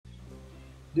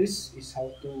This is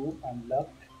how to unlock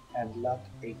and lock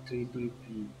a 3D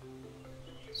view.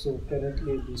 So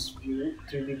currently this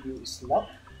 3D view is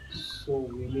locked, so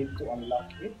we need to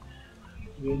unlock it.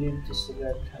 We need to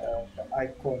select the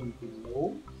icon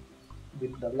below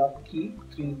with the lock key,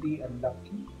 3D unlock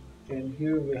key, and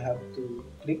here we have to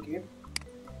click it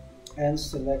and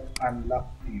select unlock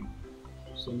view.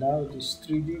 So now this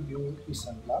 3D view is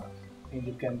unlocked and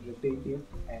you can rotate it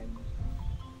and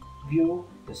view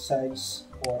the sides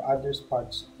or other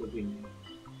parts of the window.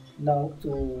 Now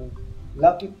to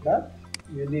lock it back,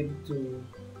 you need to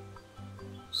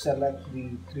select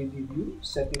the 3D view,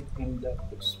 set it in the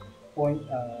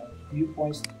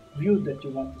viewpoints view that you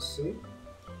want to save,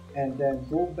 and then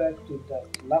go back to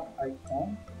the lock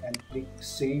icon and click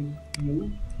save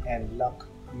view and lock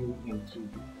view in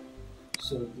 3D.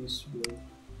 So this will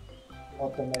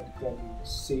automatically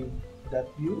save that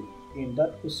view in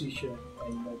that position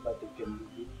and nobody can move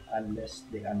it unless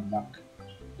they unlock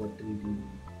the 3D view.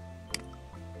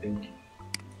 Thank you.